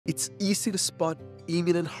It's easy to spot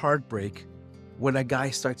imminent heartbreak when a guy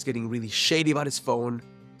starts getting really shady about his phone,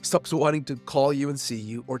 stops wanting to call you and see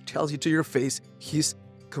you, or tells you to your face he's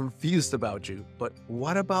confused about you. But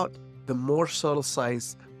what about the more subtle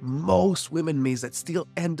signs most women miss that still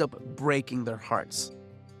end up breaking their hearts?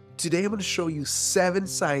 Today I'm going to show you 7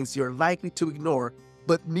 signs you're likely to ignore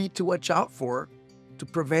but need to watch out for to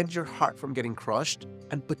prevent your heart from getting crushed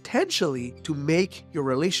and potentially to make your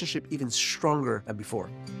relationship even stronger than before.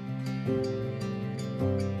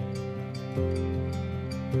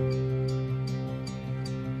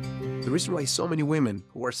 The reason why so many women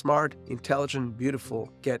who are smart, intelligent,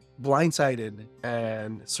 beautiful get blindsided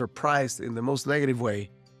and surprised in the most negative way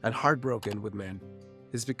and heartbroken with men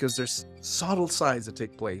is because there's subtle signs that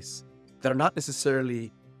take place that are not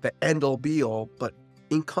necessarily the end-all be-all, but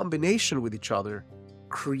in combination with each other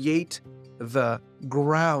create the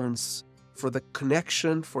grounds for the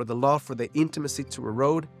connection, for the love, for the intimacy to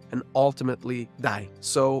erode and ultimately die.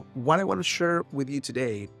 So what I want to share with you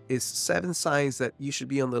today is 7 signs that you should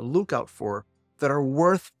be on the lookout for that are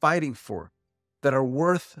worth fighting for, that are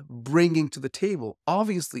worth bringing to the table.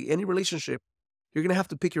 Obviously, any relationship, you're going to have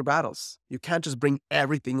to pick your battles. You can't just bring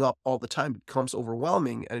everything up all the time. It becomes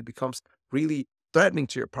overwhelming and it becomes really threatening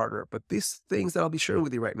to your partner. But these things that I'll be sharing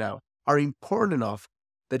with you right now are important enough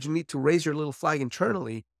that you need to raise your little flag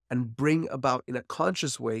internally and bring about in a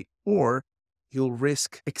conscious way, or you'll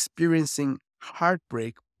risk experiencing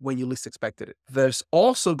heartbreak when you least expected it. There's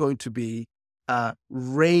also going to be a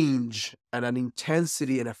range and an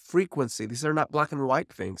intensity and a frequency. These are not black and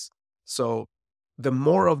white things. So the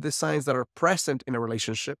more of the signs that are present in a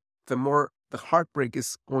relationship, the more the heartbreak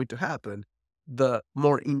is going to happen. The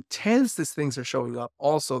more intense these things are showing up,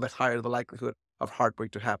 also the higher the likelihood of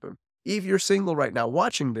heartbreak to happen. If you're single right now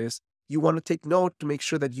watching this, you want to take note to make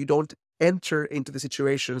sure that you don't enter into the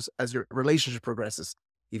situations as your relationship progresses.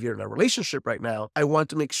 If you're in a relationship right now, I want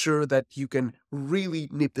to make sure that you can really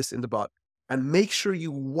nip this in the bud and make sure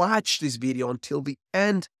you watch this video until the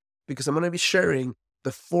end, because I'm going to be sharing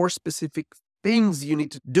the 4 specific things you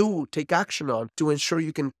need to do, take action on to ensure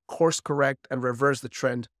you can course correct and reverse the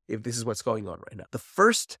trend if this is what's going on right now. The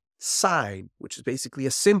first sign, which is basically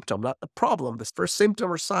a symptom, not a problem, the first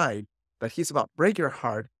symptom or sign that he's about to break your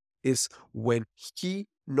heart is when he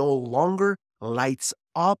no longer lights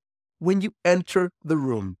up when you enter the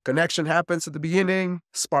room. Connection happens at the beginning,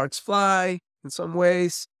 sparks fly in some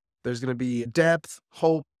ways. There's going to be depth,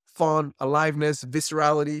 hope, fun, aliveness,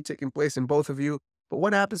 viscerality taking place in both of you. But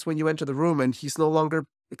what happens when you enter the room and he's no longer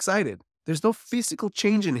excited? There's no physical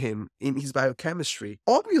change in him, in his biochemistry.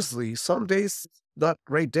 Obviously, some days, not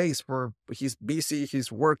great days where he's busy,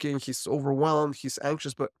 he's working, he's overwhelmed, he's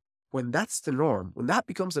anxious. But when that's the norm, when that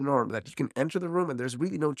becomes the norm, that you can enter the room and there's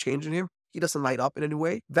really no change in him, he doesn't light up in any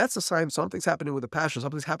way, that's a sign something's happening with the passion,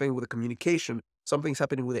 something's happening with the communication, something's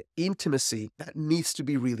happening with the intimacy that needs to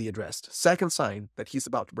be really addressed. Second sign that he's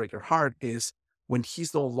about to break your heart is when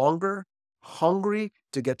he's no longer hungry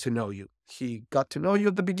to get to know you. He got to know you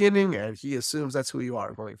at the beginning and he assumes that's who you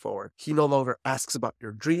are going forward. He no longer asks about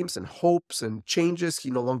your dreams and hopes and changes.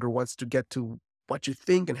 He no longer wants to get to what you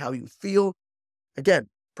think and how you feel. Again,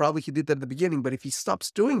 probably he did that at the beginning, but if he stops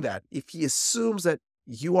doing that, if he assumes that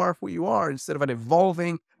you are who you are instead of an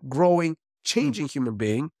evolving, growing, changing human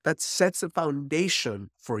being, that sets a foundation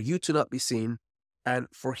for you to not be seen and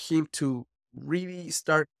for him to really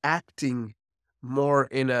start acting more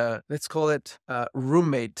in a, let's call it a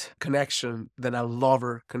roommate connection than a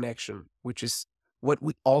lover connection, which is what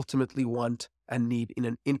we ultimately want and need in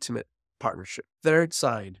an intimate partnership. Third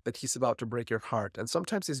sign that he's about to break your heart, and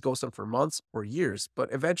sometimes this goes on for months or years,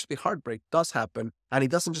 but eventually heartbreak does happen, and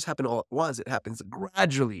it doesn't just happen all at once, it happens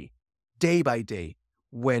gradually, day by day,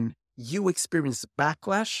 when you experience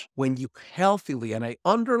backlash, when you healthily, and I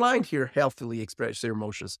underline here, healthily express your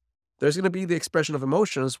emotions. There's going to be the expression of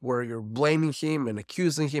emotions where you're blaming him and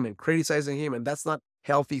accusing him and criticizing him, and that's not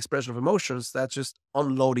healthy expression of emotions, that's just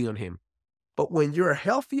unloading on him. But when you're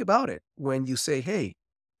healthy about it, when you say, hey,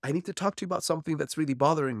 I need to talk to you about something that's really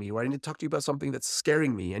bothering me, or I need to talk to you about something that's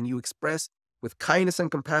scaring me, and you express with kindness and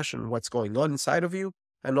compassion what's going on inside of you,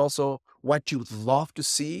 and also what you'd love to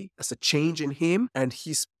see as a change in him, and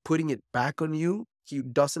he's putting it back on you. He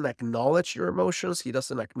doesn't acknowledge your emotions. He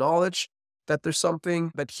doesn't acknowledge that there's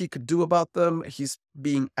something that he could do about them. He's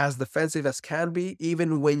being as defensive as can be,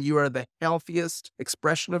 even when you are the healthiest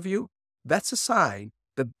expression of you. That's a sign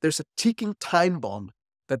that there's a ticking time bomb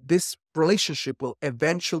that this relationship will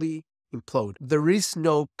eventually implode. There is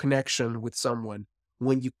no connection with someone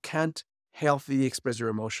when you can't healthily express your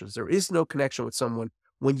emotions. There is no connection with someone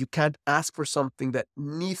when you can't ask for something that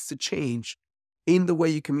needs to change in the way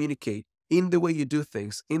you communicate, in the way you do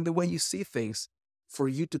things, in the way you see things, for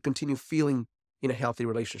you to continue feeling in a healthy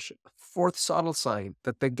relationship. Fourth subtle sign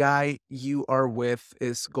that the guy you are with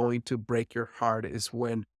is going to break your heart is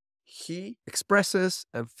when he expresses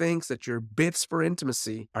and thinks that your bits for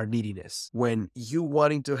intimacy are neediness. When you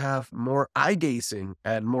wanting to have more eye gazing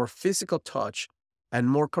and more physical touch and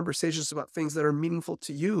more conversations about things that are meaningful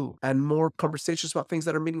to you and more conversations about things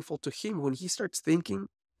that are meaningful to him, when he starts thinking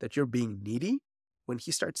that you're being needy, when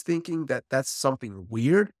he starts thinking that that's something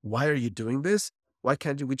weird, why are you doing this? Why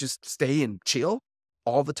can't we just stay and chill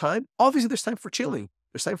all the time? Obviously, there's time for chilling.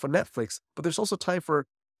 There's time for Netflix, but there's also time for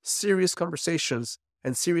serious conversations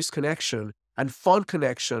and serious connection and fun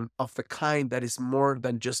connection of the kind that is more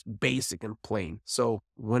than just basic and plain. So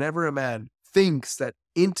whenever a man thinks that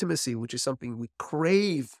intimacy, which is something we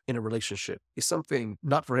crave in a relationship, is something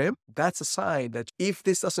not for him, that's a sign that if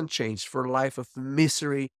this doesn't change for a life of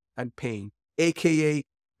misery and pain, aka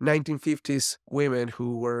 1950s women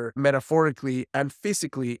who were metaphorically and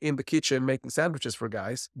physically in the kitchen making sandwiches for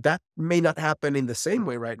guys, that may not happen in the same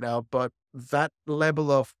way right now, but that level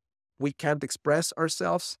of we can't express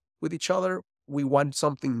ourselves with each other, we want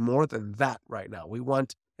something more than that right now. We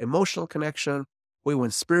want emotional connection. We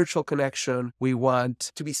want spiritual connection. We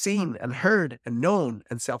want to be seen and heard and known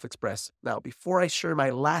and self-expressed. Now, before I share my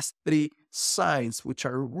last 3 signs, which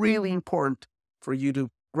are really important for you to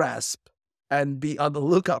grasp and be on the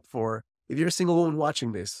lookout for, if you're a single woman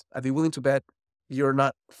watching this, I'd be willing to bet you're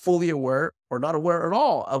not fully aware or not aware at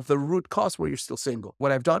all of the root cause where you're still single.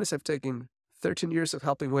 What I've done is I've taken 13 years of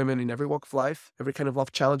helping women in every walk of life, every kind of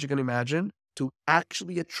love challenge you can imagine, to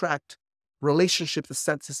actually attract relationships the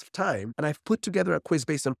sense of time. And I've put together a quiz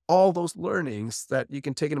based on all those learnings that you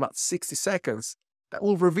can take in about 60 seconds that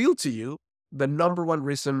will reveal to you the number one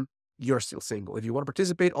reason you're still single. If you want to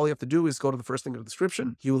participate, all you have to do is go to the first link in the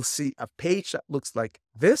description. You will see a page that looks like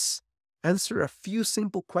this. Answer a few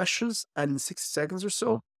simple questions, and in 60 seconds or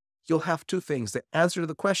so, you'll have 2 things: the answer to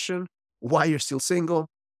the question, why you're still single,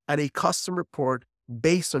 and a custom report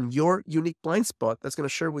based on your unique blind spot that's going to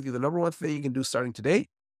share with you the number one thing you can do starting today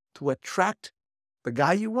to attract the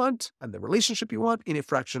guy you want and the relationship you want in a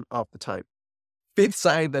fraction of the time. 5th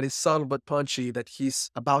sign that is subtle but punchy that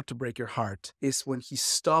he's about to break your heart is when he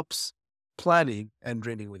stops planning and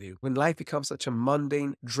dreaming with you. When life becomes such a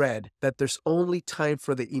mundane dread that there's only time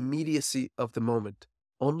for the immediacy of the moment,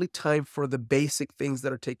 only time for the basic things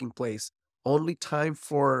that are taking place, only time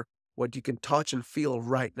for what you can touch and feel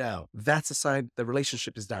right now. That's a sign the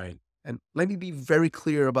relationship is dying. And let me be very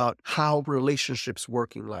clear about how relationships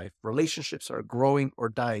work in life. Relationships are growing or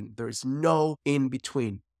dying. There is no in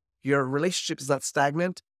between. Your relationship is not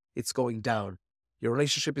stagnant, it's going down. Your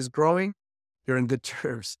relationship is growing, you're in good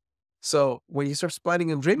terms. So when he starts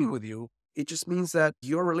planning and dreaming with you, it just means that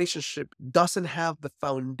your relationship doesn't have the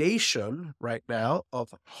foundation right now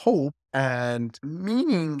of hope and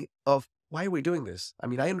meaning of why are we doing this? I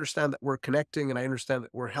mean, I understand that we're connecting and I understand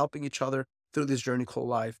that we're helping each other through this journey called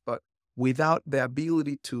life, but without the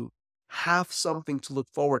ability to have something to look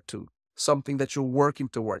forward to, something that you're working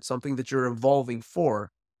towards, something that you're evolving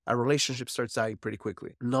for, a relationship starts dying pretty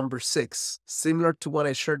quickly. Number 6, similar to what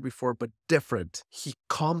I shared before, but different. He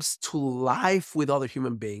comes to life with other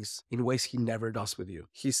human beings in ways he never does with you.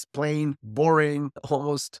 He's plain, boring,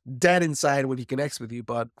 almost dead inside when he connects with you,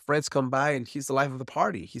 but friends come by and he's the life of the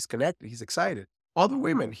party. He's connected, he's excited. Other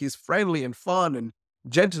women, he's friendly and fun and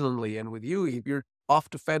gentlemanly, and with you, you're off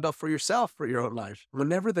to fend off for yourself, for your own life.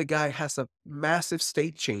 Whenever the guy has a massive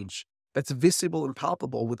state change that's visible and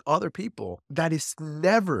palpable with other people, that is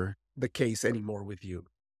never the case anymore with you.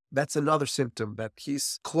 That's another symptom that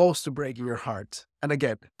he's close to breaking your heart. And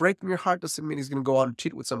again, breaking your heart doesn't mean he's going to go out and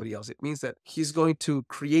cheat with somebody else. It means that he's going to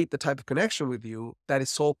create the type of connection with you that is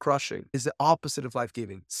soul crushing, is the opposite of life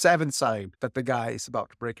giving. 7th sign that the guy is about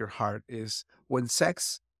to break your heart is when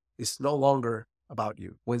sex is no longer about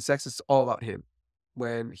you, when sex is all about him,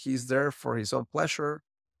 when he's there for his own pleasure,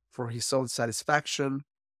 for his own satisfaction.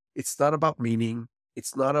 It's not about meaning.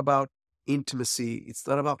 It's not about intimacy. It's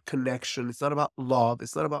not about connection. It's not about love.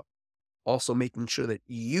 It's not about also making sure that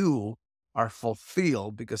you are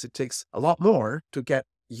fulfilled, because it takes a lot more to get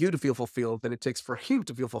you to feel fulfilled than it takes for him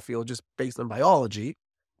to feel fulfilled just based on biology.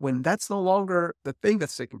 When that's no longer the thing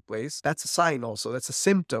that's taking place, that's a sign also. That's a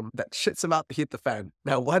symptom that shit's about to hit the fan.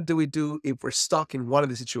 Now, what do we do if we're stuck in one of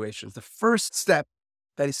these situations? The first step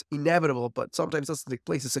that is inevitable, but sometimes doesn't take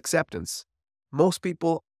place, is acceptance. Most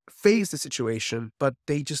people face the situation, but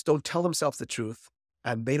they just don't tell themselves the truth,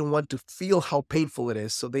 and they don't want to feel how painful it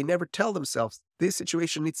is. So they never tell themselves this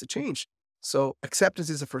situation needs to change. So acceptance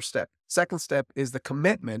is the first step. Second step is the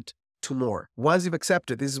commitment to more. Once you've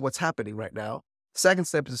accepted this is what's happening right now, Second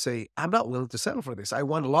step is to say, I'm not willing to settle for this. I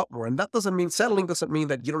want a lot more. And that doesn't mean settling doesn't mean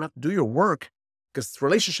that you don't have to do your work, because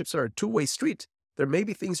relationships are a two-way street. There may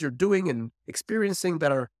be things you're doing and experiencing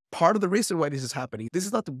that are part of the reason why this is happening. This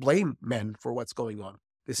is not to blame men for what's going on.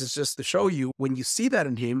 This is just to show you when you see that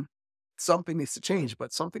in him, something needs to change,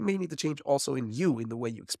 but something may need to change also in you, in the way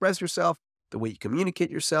you express yourself, the way you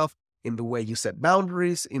communicate yourself, in the way you set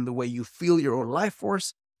boundaries, in the way you feel your own life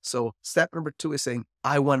force. So step number 2 is saying,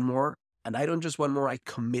 I want more. And I don't just want more, I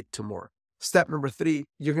commit to more. Step number 3,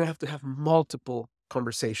 you're going to have multiple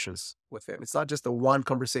conversations with him. It's not just the one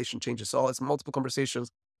conversation changes all. It's multiple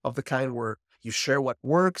conversations of the kind where you share what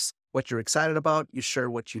works, what you're excited about, you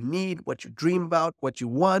share what you need, what you dream about, what you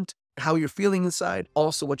want, how you're feeling inside,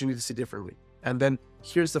 also what you need to see differently. And then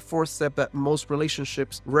here's the 4th step that most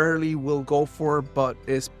relationships rarely will go for, but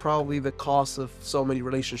is probably the cause of so many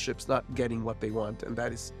relationships not getting what they want, and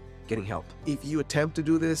that is getting help. If you attempt to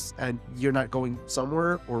do this and you're not going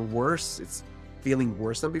somewhere, or worse, it's feeling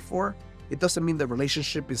worse than before, it doesn't mean the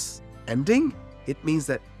relationship is ending. It means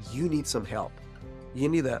that you need some help. You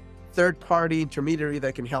need a third-party intermediary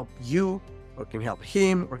that can help you, or can help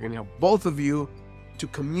him, or can help both of you to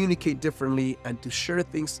communicate differently and to share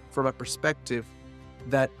things from a perspective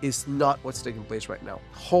that is not what's taking place right now.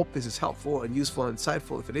 Hope this is helpful and useful and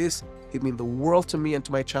insightful. If it is, it means the world to me and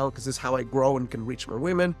to my channel, because this is how I grow and can reach more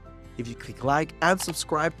women. If you click like and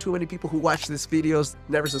subscribe, too many people who watch these videos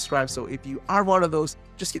never subscribe. So if you are one of those,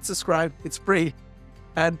 just hit subscribe. It's free.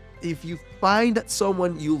 And if you find that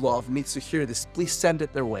someone you love needs to hear this, please send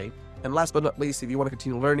it their way. And last but not least, if you want to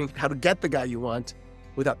continue learning how to get the guy you want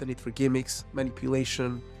without the need for gimmicks,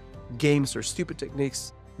 manipulation, games, or stupid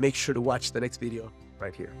techniques, make sure to watch the next video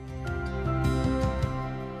right here.